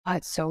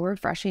It's so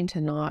refreshing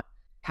to not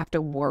have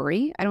to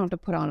worry. I don't have to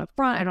put on a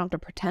front. I don't have to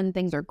pretend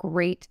things are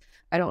great.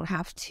 I don't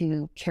have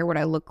to care what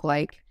I look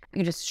like.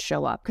 You just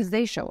show up because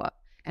they show up.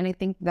 And I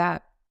think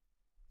that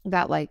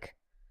like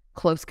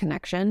close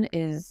connection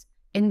is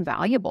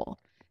invaluable.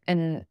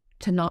 And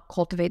to not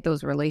cultivate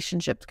those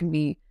relationships can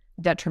be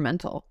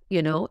detrimental,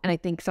 you know? And I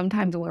think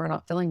sometimes when we're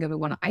not feeling good, we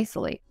want to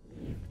isolate.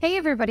 Hey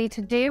everybody,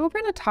 today we're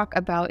going to talk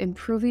about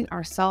improving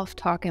our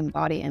self-talk and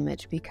body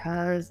image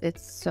because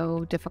it's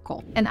so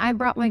difficult. And I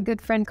brought my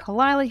good friend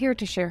Khalyla here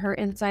to share her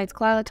insights.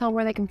 Khalyla, tell them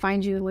where they can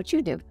find you and what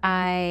you do.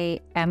 I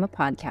am a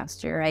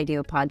podcaster. I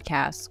do a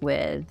podcast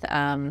with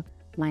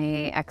my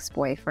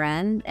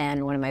ex-boyfriend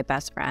and one of my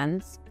best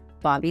friends,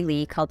 Bobby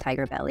Lee, called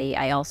TigerBelly.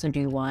 I also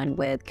do one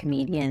with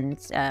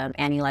comedians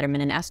Annie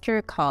Letterman and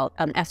Esther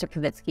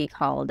Kavitsky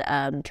called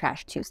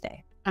Trash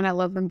Tuesday. And I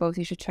love them both.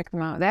 You should check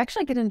them out. They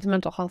actually get into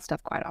mental health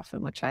stuff quite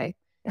often, which I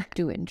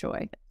do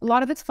enjoy. A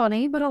lot of it's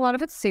funny, but a lot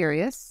of it's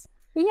serious.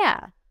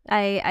 Yeah.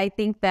 I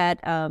think that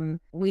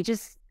we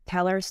just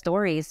tell our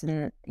stories,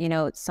 and, you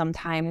know,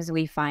 sometimes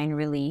we find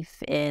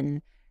relief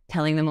in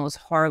telling the most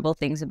horrible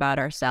things about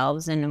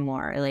ourselves in a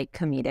more like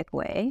comedic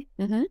way.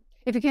 Mm-hmm.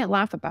 If you can't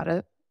laugh about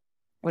it,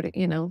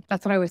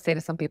 that's what I always say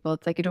to some people.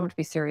 It's like, you don't have to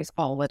be serious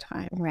all the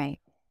time. Right.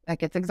 That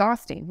gets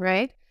exhausting,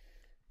 right?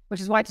 Which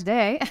is why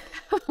today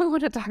I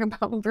want to talk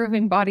about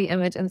improving body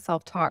image and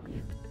self-talk.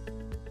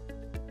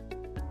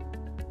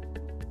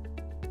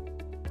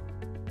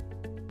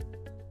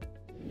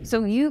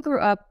 So you grew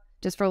up,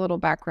 just for a little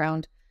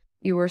background,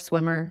 you were a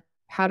swimmer.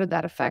 How did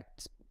that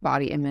affect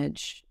body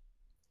image?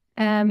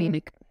 Being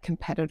a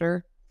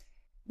competitor?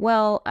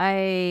 Well,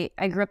 I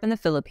grew up in the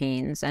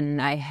Philippines,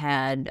 and I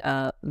had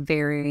a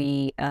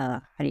very, how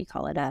do you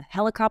call it, a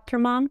helicopter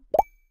mom.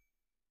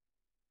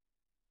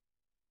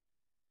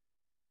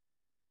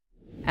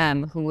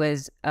 Who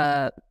was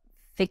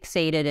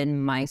fixated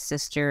in my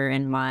sister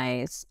and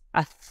my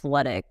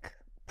athletic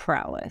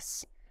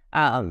prowess.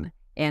 And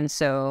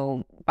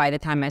so by the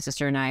time my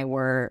sister and I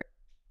were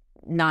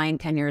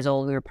 9-10 years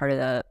old, we were part of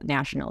the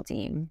national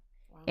team.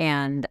 Wow.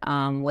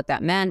 And what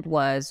that meant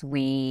was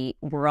we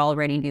were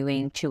already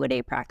doing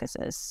 2-a-day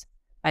practices.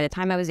 By the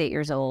time I was 8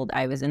 years old,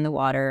 I was in the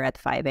water at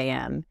 5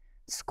 a.m.,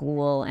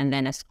 school, and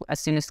then as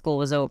soon as school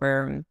was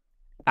over,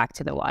 back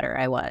to the water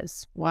I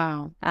was.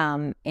 Wow.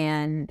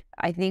 And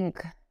I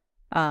think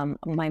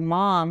my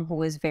mom, who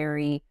was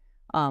very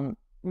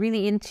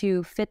really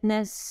into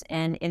fitness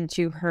and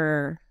into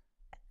her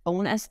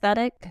own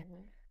aesthetic,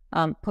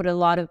 put a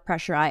lot of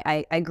pressure.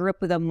 I grew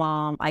up with a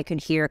mom. I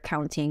could hear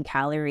counting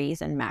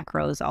calories and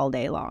macros all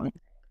day long.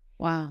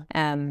 Wow.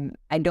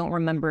 I don't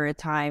remember a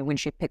time when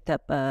she picked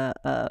up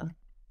a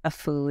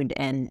food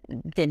and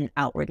didn't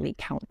outwardly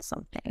count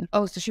something.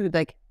 Oh, so she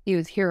would you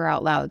would hear her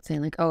out loud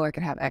saying like, oh, I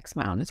could have X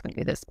amount. It's going to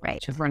be this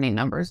much of running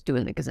numbers,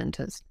 doing the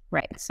gazintas.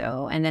 Right.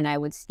 So, and then I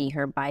would see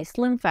her buy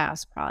Slim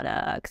Fast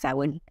products. I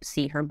would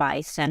see her buy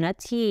Senna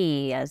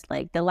tea as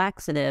like the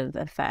laxative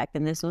effect.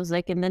 And this was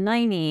like in the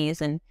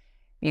 90s. And,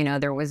 you know,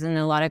 there wasn't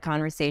a lot of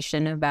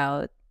conversation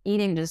about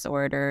eating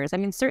disorders. I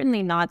mean,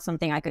 certainly not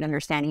something I could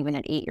understand even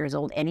at 8 years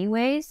old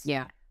anyways.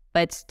 Yeah.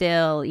 But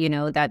still, you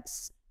know,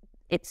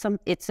 it's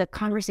a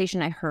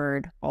conversation I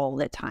heard all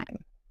the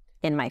time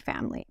in my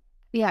family.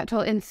 Yeah,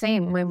 totally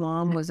insane. My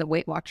mom was a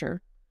Weight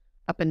Watcher,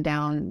 up and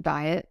down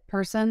diet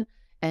person.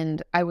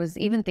 And I was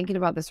even thinking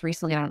about this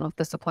recently. I don't know if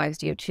this applies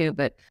to you too,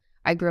 but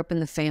I grew up in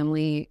the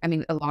family. I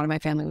mean, a lot of my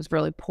family was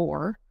really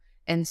poor.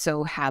 And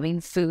so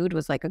having food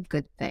was like a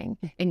good thing,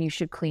 and you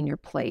should clean your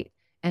plate.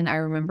 And I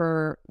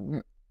remember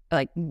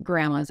like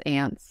grandmas,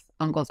 aunts,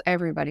 uncles,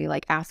 everybody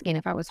like asking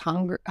if I was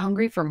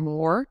hungry for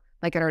more.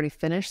 Like I'd already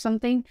finished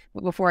something,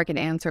 but before I could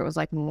answer, it was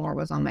like more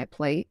was on my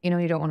plate. You know,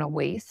 you don't want to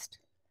waste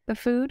the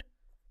food.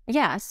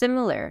 Yeah,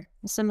 similar.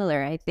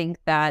 I think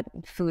that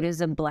food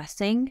is a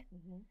blessing,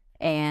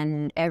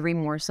 and every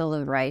morsel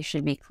of rice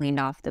should be cleaned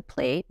off the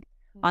plate.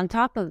 On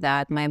top of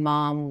that, my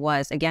mom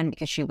was, again,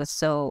 because she was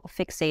so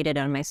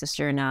fixated on my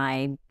sister and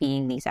I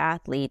being these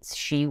athletes,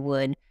 she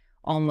would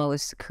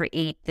almost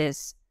create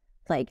this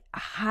like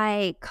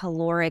high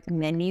caloric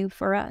menu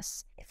for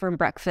us. For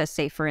breakfast,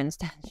 say for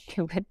instance,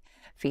 she would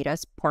feed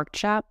us pork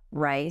chop,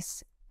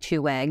 rice,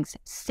 2 eggs,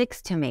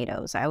 6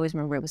 tomatoes. I always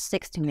remember it was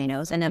 6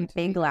 tomatoes and a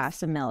big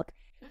glass of milk.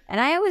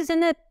 And I was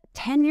in a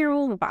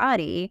 10-year-old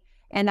body,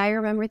 and I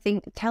remember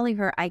telling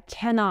her, I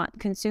cannot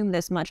consume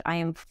this much. I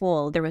am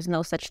full. There was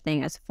no such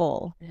thing as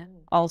full. Yeah.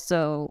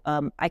 Also,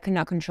 I could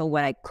not control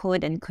what I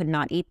could and could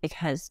not eat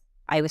because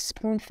I was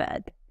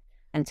spoon-fed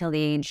until the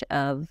age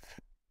of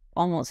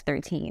almost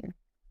 13.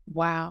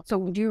 Wow.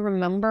 So do you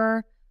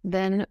remember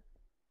then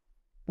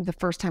the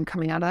first time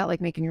coming out of that,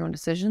 like making your own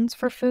decisions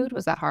for food?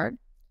 Was that hard?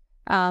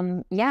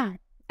 Yeah,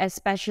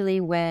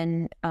 especially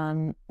when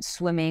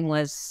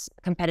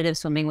competitive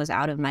swimming was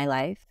out of my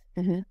life.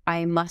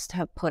 I must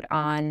have put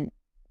on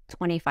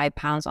 25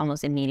 pounds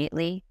almost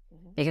immediately,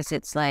 because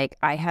it's like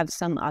I have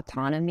some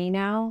autonomy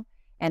now,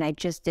 and I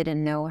just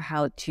didn't know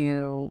how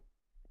to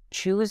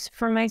choose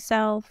for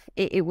myself.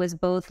 It was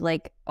both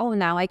like, oh,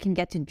 now I can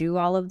get to do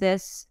all of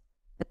this,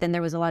 but then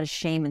there was a lot of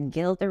shame and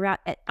guilt around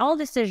all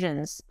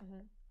decisions,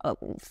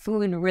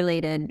 food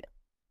related,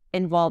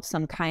 involved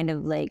some kind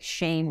of like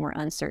shame or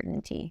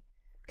uncertainty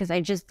because I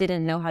just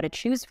didn't know how to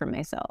choose for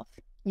myself.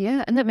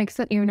 Yeah, and that makes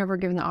sense. You're never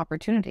given the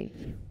opportunity.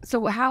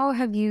 So how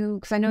have you,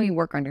 because I know you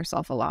work on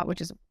yourself a lot,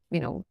 which is, you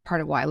know,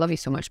 part of why I love you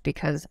so much,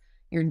 because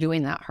you're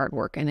doing that hard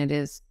work and it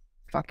is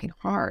fucking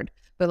hard.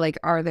 But like,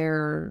 are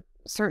there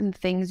certain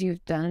things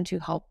you've done to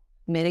help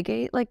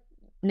mitigate like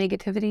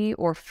negativity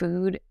or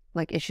food,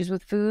 like issues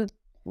with food?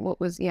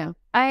 What was, yeah.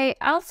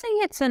 I'll say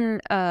it's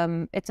an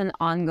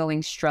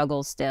ongoing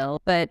struggle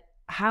still, but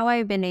how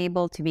I've been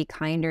able to be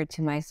kinder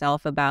to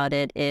myself about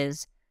it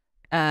is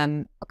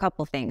a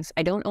couple things.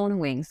 I don't own a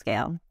weighing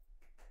scale.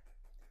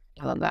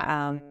 I love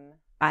that.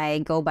 I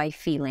go by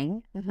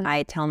feeling.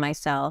 I tell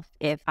myself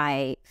if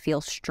I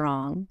feel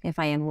strong, if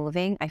I am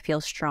moving, I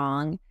feel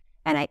strong.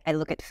 And I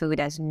look at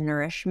food as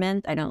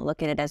nourishment. I don't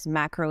look at it as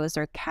macros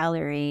or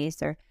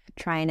calories or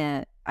trying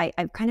to,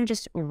 I've kind of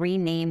just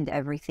renamed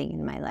everything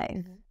in my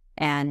life.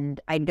 And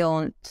I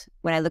don't,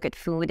 when I look at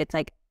food, it's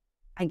like,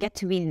 I get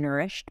to be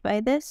nourished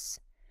by this.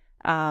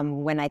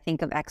 When I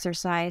think of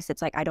exercise,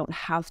 it's like, I don't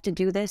have to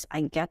do this.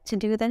 I get to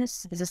do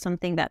this. This is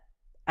something that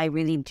I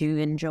really do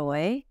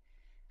enjoy.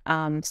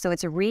 So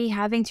it's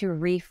having to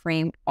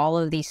reframe all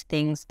of these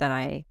things that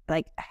I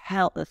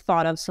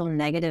thought of so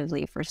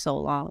negatively for so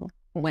long.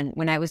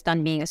 When I was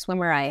done being a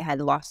swimmer, I had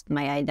lost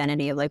my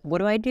identity of like, what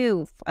do I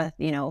do,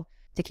 you know,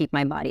 to keep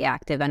my body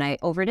active? And I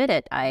overdid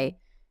it.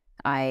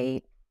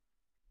 I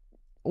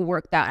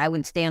worked out. I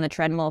would stay on the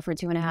treadmill for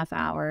 2.5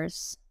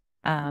 hours.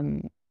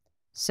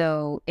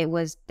 So it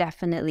was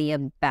definitely a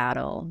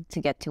battle to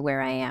get to where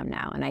I am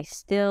now. And I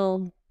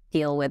still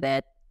deal with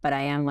it, but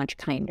I am much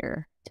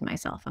kinder to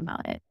myself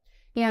about it.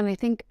 Yeah. And I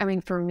think, I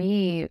mean, for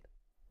me,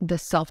 the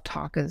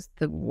self-talk is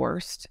the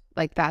worst.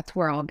 Like, that's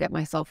where I'll get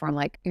myself where I'm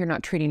like, you're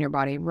not treating your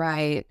body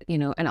right, you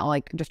know, and I'll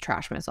like just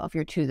trash myself.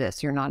 You're too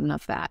this, you're not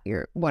enough that,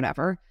 you're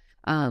whatever.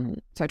 So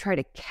I try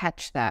to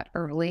catch that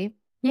early.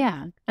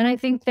 Yeah. And I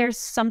think there's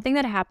something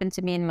that happened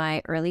to me in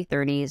my early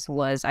 30s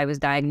was I was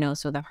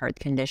diagnosed with a heart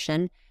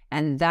condition,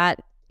 and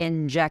that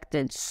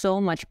injected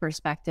so much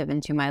perspective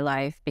into my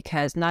life,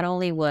 because not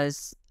only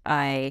was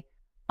I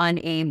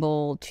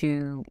unable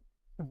to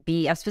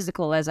be as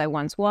physical as I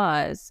once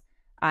was,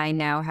 I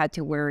now had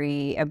to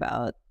worry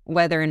about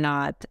whether or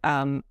not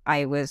my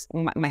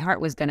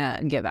heart was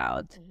gonna give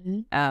out.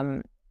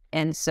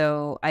 And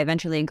so I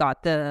eventually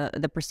got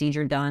the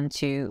procedure done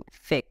to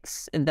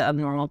fix the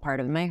abnormal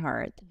part of my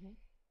heart.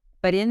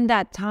 But in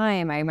that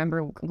time, I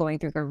remember going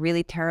through a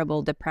really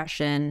terrible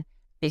depression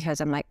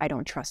because I'm like, I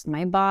don't trust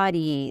my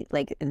body.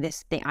 Like,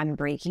 this thing, I'm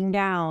breaking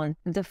down.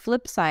 The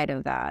flip side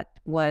of that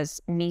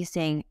was me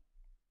saying,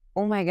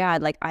 oh my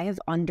God, like, I have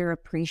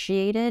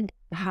underappreciated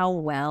how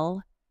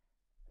well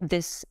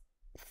this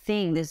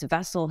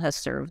vessel has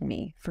served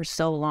me for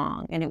so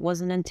long. And it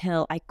wasn't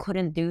until I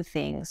couldn't do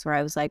things where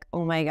I was like,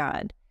 oh my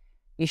God,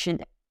 you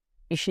should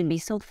be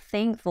so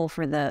thankful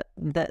for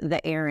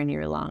the air in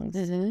your lungs.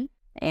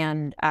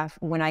 And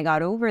when I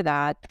got over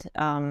that,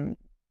 I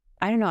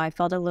don't know, I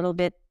felt a little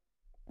bit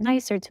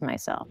nicer to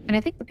myself. And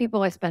I think the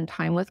people I spend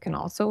time with can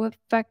also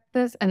affect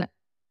this. And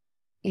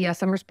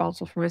yes, I'm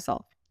responsible for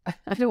myself.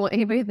 I don't want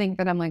anybody to think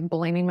that I'm like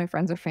blaming my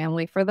friends or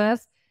family for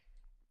this.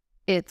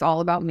 It's all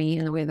about me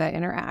and the way that I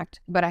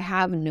interact. But I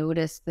have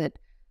noticed that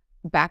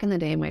back in the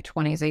day, in my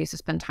 20s, I used to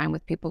spend time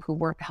with people who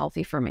weren't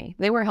healthy for me.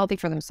 They were healthy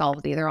for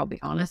themselves either, I'll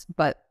be honest,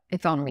 but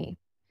it's on me.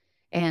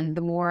 And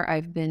the more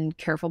I've been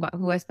careful about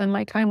who I spend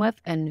my time with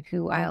and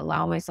who I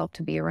allow myself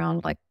to be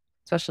around, like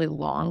especially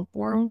long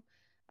form,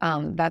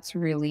 that's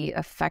really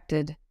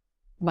affected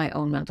my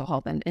own mental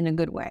health in a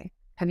good way.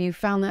 Have you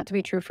found that to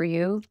be true for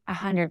you?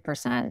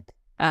 100%.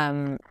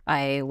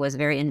 I was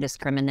very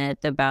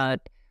indiscriminate about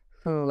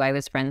who I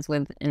was friends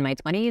with in my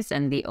 20s,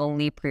 and the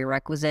only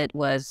prerequisite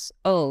was,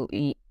 oh,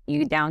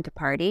 you down to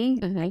party?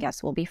 I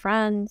guess we'll be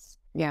friends.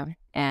 Yeah.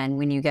 And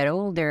when you get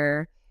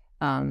older,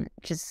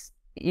 just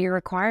your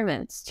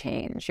requirements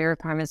change. Your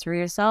requirements for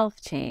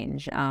yourself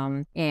change.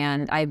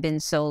 And I've been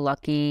so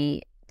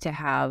lucky to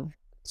have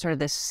sort of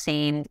the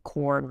same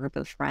core group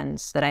of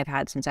friends that I've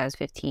had since I was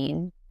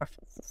 15, or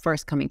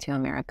first coming to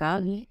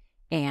America.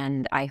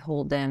 And I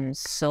hold them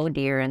so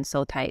dear and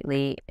so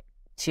tightly.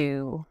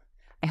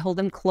 I hold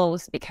them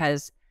close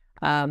because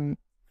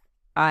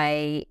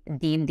I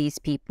deem these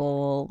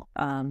people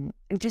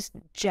just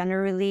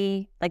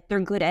generally like they're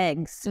good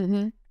eggs.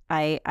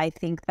 I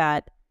think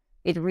that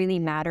it really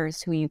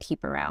matters who you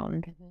keep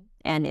around.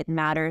 And it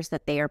matters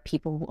that they are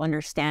people who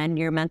understand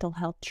your mental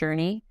health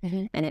journey.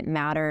 And it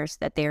matters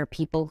that they are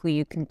people who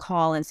you can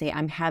call and say,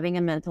 I'm having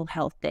a mental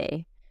health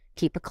day.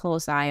 Keep a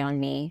close eye on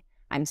me.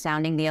 I'm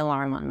sounding the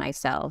alarm on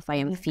myself. I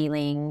am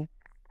feeling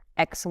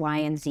X, Y,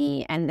 and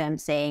Z. And them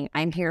saying,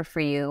 I'm here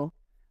for you.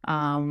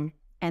 And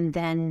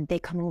then they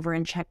come over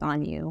and check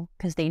on you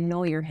because they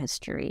know your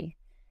history.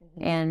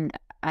 And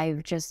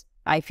I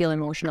feel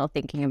emotional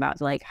thinking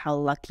about like how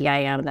lucky I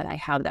am that I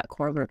have that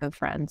core group of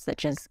friends that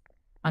just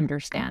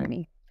understand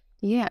me.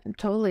 Yeah,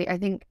 totally. I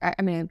think,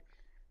 I mean,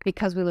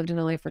 because we lived in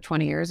LA for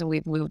 20 years and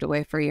we've moved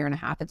away for a year and a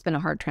half, it's been a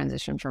hard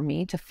transition for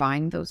me to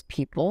find those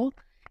people.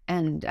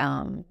 And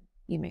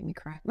you make me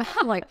cry.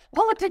 I'm like,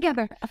 pull it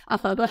together.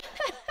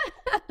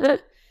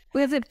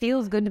 Because it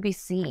feels good to be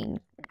seen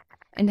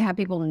and to have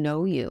people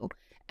know you.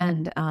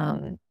 And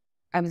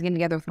I was getting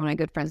together with one of my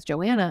good friends,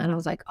 Joanna, and I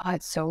was like, oh,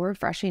 it's so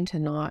refreshing to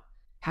not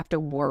have to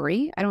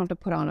worry. I don't have to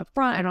put on a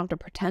front. I don't have to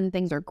pretend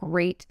things are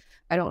great.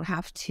 I don't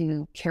have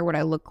to care what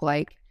I look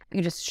like.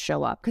 You just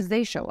show up because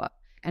they show up.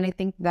 And I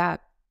think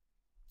that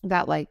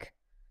like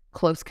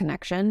close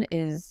connection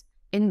is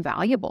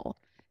invaluable.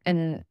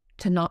 And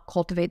to not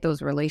cultivate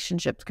those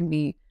relationships can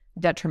be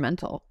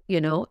detrimental,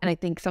 you know? And I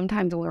think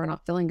sometimes when we're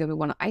not feeling good, we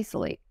want to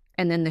isolate.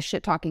 And then the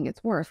shit talking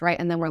gets worse, right?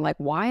 And then we're like,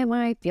 why am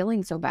I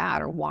feeling so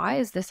bad? Or why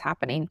is this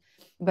happening?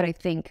 But I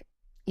think,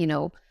 you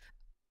know,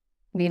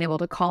 being able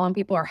to call on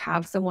people or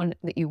have someone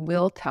that you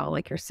will tell,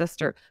 like your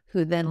sister,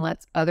 who then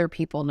lets other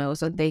people know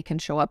so they can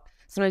show up.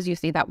 Sometimes you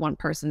see that one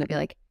person to be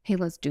like, hey,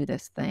 let's do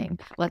this thing.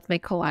 Let's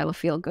make Khalyla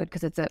feel good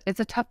because it's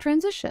a tough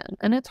transition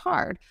and it's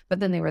hard.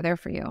 But then they were there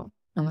for you.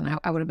 And then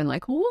I would have been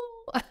like,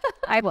 oh,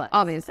 I was.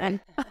 Obviously.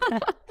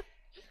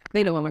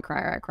 They know I'm a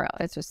crier. I cry.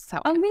 It's just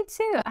how. Oh, me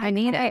too. I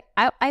need it.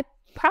 I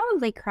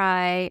probably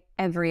cry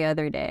every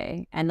other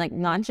day. And like,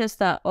 not just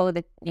the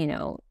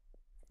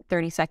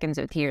 30 seconds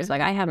of tears.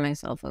 Like, I have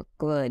myself a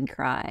good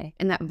cry.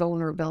 And that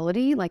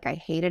vulnerability, like I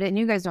hated it. And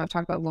you guys know I've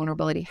talked about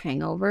vulnerability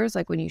hangovers,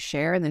 like when you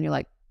share and then you're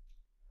like,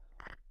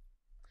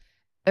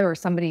 or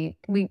somebody,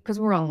 because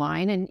we're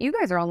online and you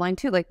guys are online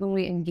too. Like when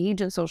we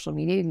engage in social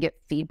media, you can get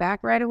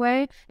feedback right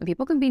away and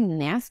people can be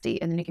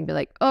nasty. And then you can be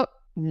like, oh,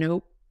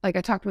 nope. Like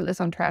I talked about this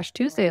on Trash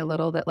Tuesday a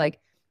little, that like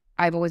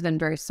I've always been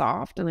very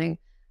soft and I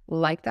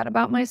like that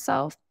about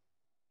myself.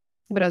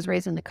 But I was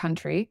raised in the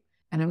country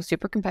and I was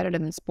super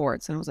competitive in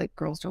sports. And I was like,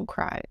 girls don't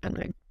cry. And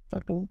I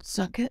fucking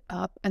suck it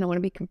up. And I want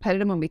to be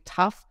competitive, I want to be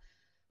tough.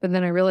 But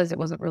then I realized it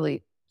wasn't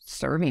really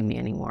serving me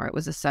anymore. It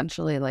was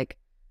essentially like,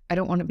 I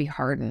don't want to be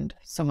hardened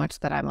so much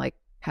that I'm like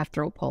have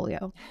throat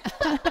polio.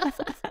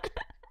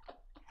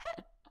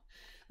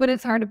 But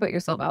it's hard to put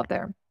yourself out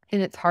there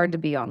and it's hard to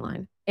be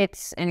online.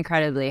 It's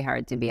incredibly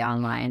hard to be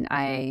online.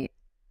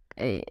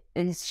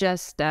 It's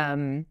just,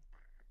 I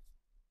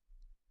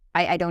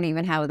don't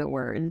even have the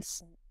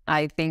words.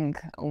 I think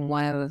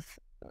one of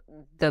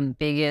the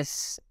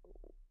biggest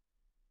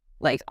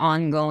like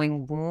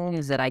ongoing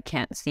wounds that I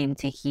can't seem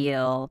to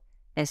heal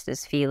is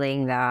this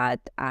feeling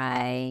that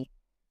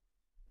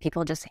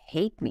people just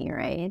hate me,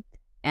 right?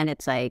 And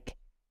it's like,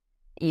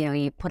 you know,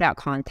 you put out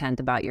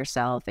content about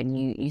yourself and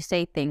you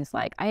say things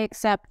like, I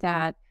accept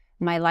that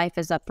my life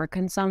is up for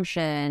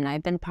consumption.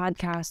 I've been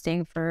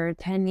podcasting for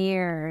 10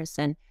 years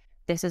and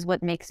this is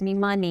what makes me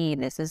money.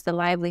 This is the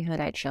livelihood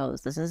I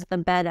chose. This is the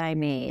bed I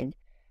made.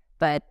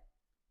 But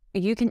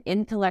you can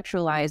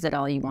intellectualize it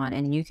all you want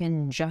and you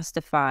can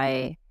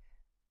justify,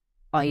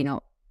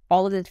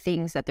 all of the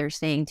things that they're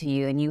saying to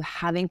you and you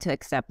having to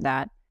accept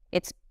that.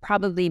 It's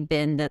probably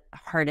been the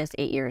hardest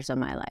 8 years of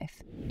my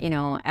life. You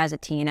know, as a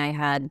teen, I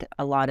had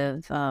a lot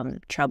of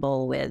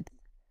trouble with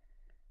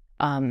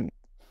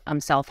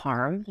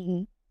self-harm.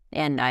 Mm-hmm.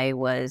 And I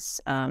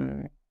was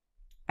in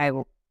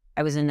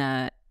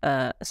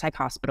a psych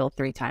hospital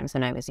 3 times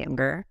when I was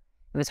younger.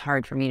 It was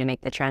hard for me to make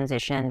the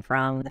transition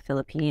from the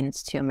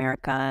Philippines to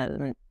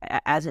America.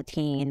 As a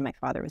teen, my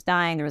father was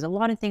dying. There was a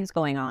lot of things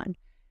going on.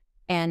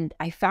 And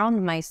I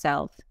found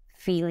myself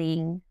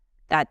feeling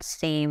that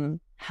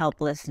same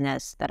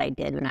helplessness that I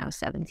did when I was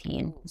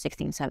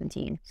 16,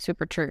 17.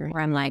 Super triggering.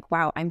 Where I'm like,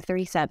 wow, I'm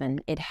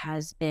 37. It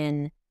has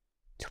been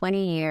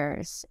 20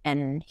 years.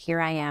 And here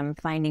I am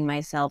finding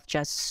myself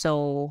just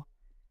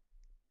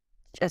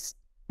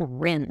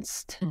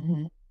rinsed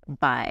mm-hmm.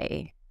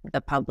 by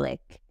the public.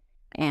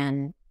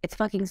 And it's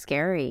fucking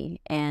scary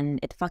and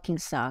it fucking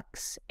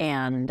sucks.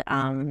 And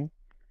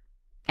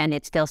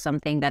it's still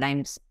something that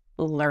I'm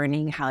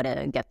learning how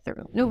to get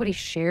through. Nobody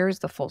shares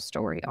the full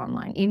story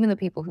online. Even the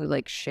people who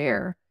like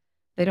share,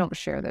 they don't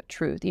share the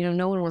truth. You know,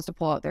 no one wants to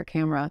pull out their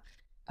camera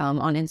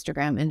on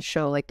Instagram and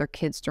show like their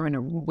kids throwing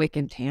a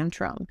wicked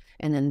tantrum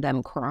and then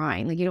them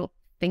crying. Like you don't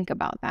think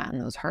about that in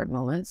those hard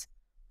moments.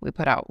 We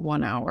put out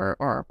 1 hour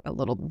or a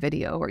little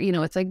video or, you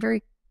know, it's like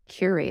very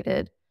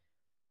curated.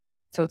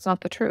 So it's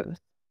not the truth.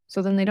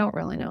 So then they don't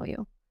really know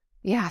you.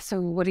 Yeah. So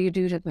what do you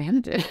do to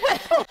manage it?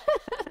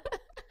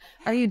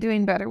 Are you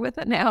doing better with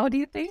it now, do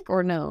you think,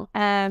 or no?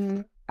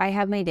 I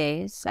have my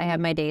days. I have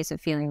my days of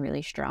feeling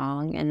really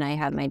strong, and I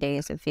have my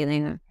days of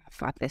feeling,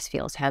 fuck, this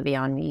feels heavy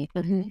on me.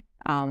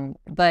 Mm-hmm.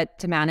 But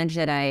to manage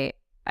it, I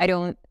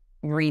don't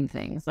read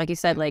things. Like you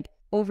said, like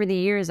over the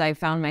years, I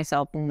found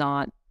myself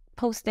not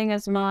posting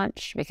as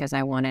much because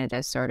I wanted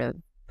to sort of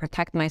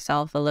protect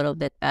myself a little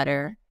bit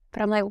better.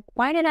 But I'm like,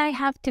 why did I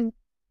have to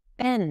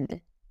bend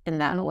in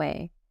that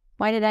way?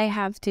 Why did I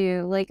have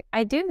to, like,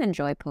 I do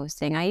enjoy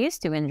posting. I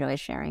used to enjoy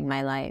sharing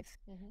my life.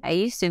 Mm-hmm. I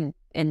used to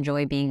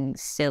enjoy being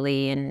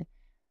silly.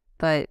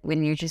 But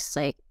when you're just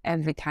like,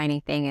 every tiny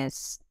thing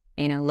is,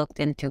 you know,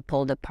 looked into,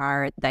 pulled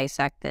apart,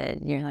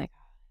 dissected, you're like.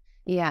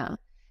 Yeah.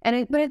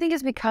 But I think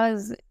it's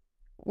because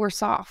we're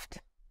soft.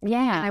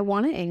 Yeah. I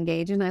want to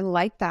engage, and I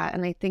like that.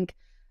 And I think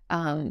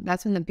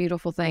that's been the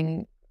beautiful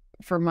thing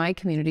for my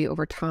community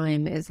over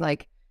time is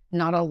like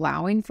not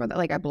allowing for that.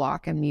 Like I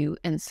block and mute.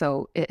 And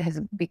so it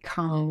has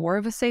become more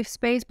of a safe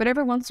space. But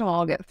every once in a while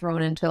I'll get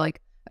thrown into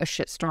like a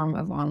shitstorm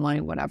of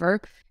online,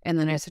 whatever. And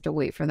then I just have to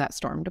wait for that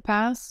storm to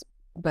pass.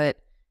 But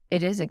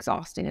it is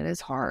exhausting. It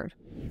is hard.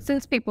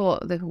 Since people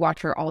who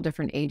watch are all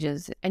different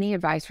ages, any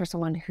advice for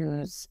someone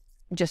who's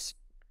just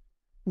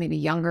maybe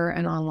younger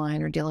and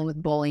online or dealing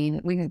with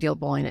bullying? We can deal with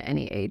bullying at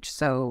any age.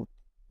 So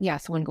yeah,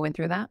 someone going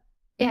through that.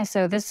 Yeah,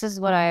 so this is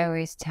what I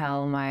always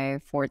tell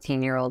my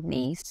 14-year-old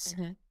niece.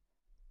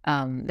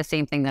 The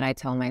same thing that I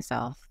tell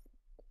myself.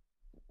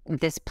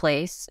 This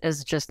place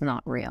is just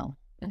not real.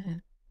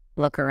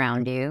 Look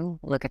around you.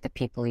 Look at the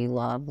people you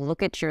love.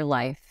 Look at your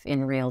life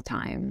in real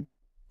time.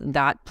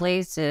 That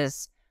place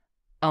is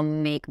a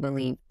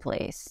make-believe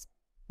place.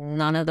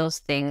 None of those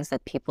things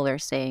that people are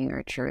saying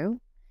are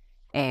true.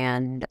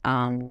 And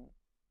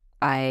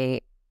I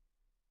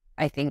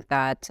think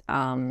that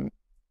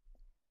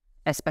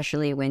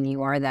especially when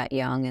you are that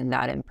young and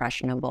that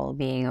impressionable,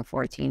 being a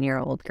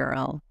 14-year-old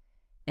girl,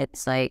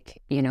 it's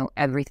like, you know,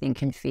 everything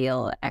can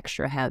feel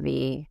extra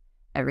heavy,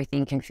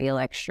 everything can feel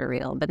extra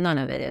real, but none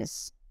of it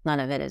is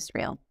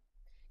real.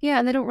 Yeah,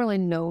 and they don't really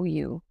know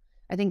you.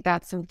 I think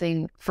that's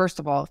something, first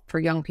of all, for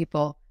young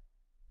people,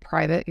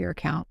 private your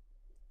account,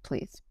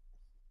 please.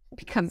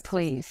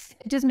 Please.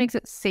 It just makes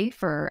it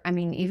safer. I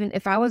mean, even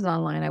if I was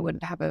online, I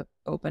wouldn't have an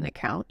open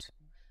account.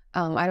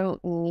 I don't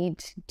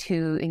need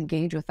to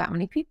engage with that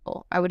many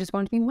people. I would just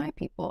want to be my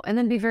people. And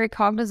then be very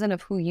cognizant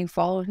of who you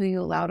follow, who you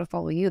allow to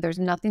follow you. There's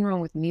nothing wrong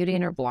with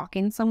muting or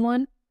blocking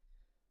someone.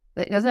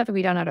 It doesn't have to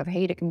be done out of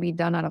hate. It can be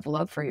done out of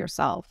love for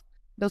yourself.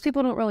 Those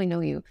people don't really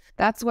know you.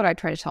 That's what I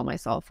try to tell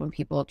myself when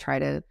people try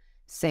to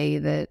say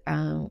that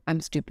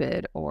I'm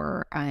stupid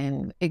or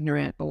I'm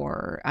ignorant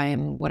or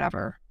I'm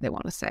whatever they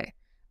want to say.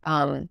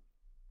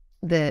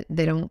 That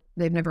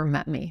they've never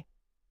met me.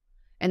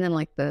 And then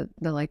like the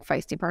like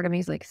feisty part of me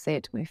is like, say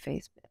it to my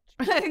face,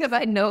 bitch. Because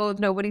I know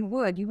nobody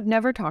would. You would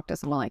never talk to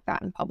someone like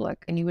that in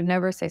public, and you would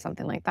never say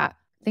something like that.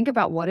 Think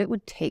about what it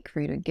would take for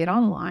you to get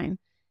online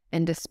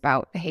and to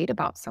spout hate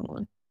about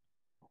someone.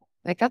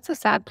 Like that's a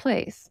sad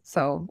place.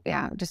 So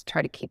yeah, just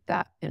try to keep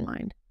that in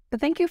mind. But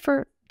thank you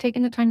for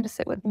taking the time to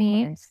sit with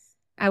me. Yes.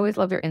 I always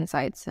love your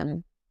insights.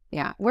 And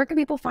yeah, where can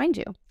people find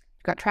you? You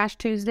got Trash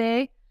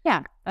Tuesday.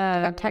 Yeah.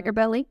 Got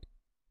TigerBelly.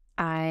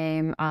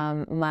 I'm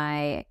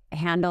my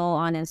handle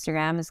on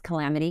Instagram is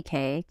Calamity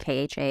K,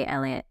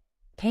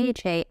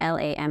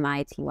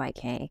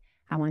 KHALAMITYK.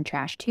 I'm on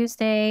Trash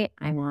Tuesday.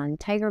 I'm on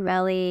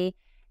TigerBelly,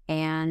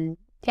 and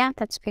yeah,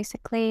 that's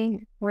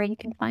basically where you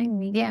can find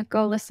me. Yeah,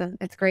 go listen.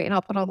 It's great. And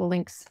I'll put all the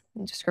links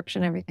in the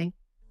description, everything.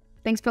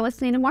 Thanks for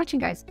listening and watching,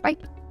 guys. Bye.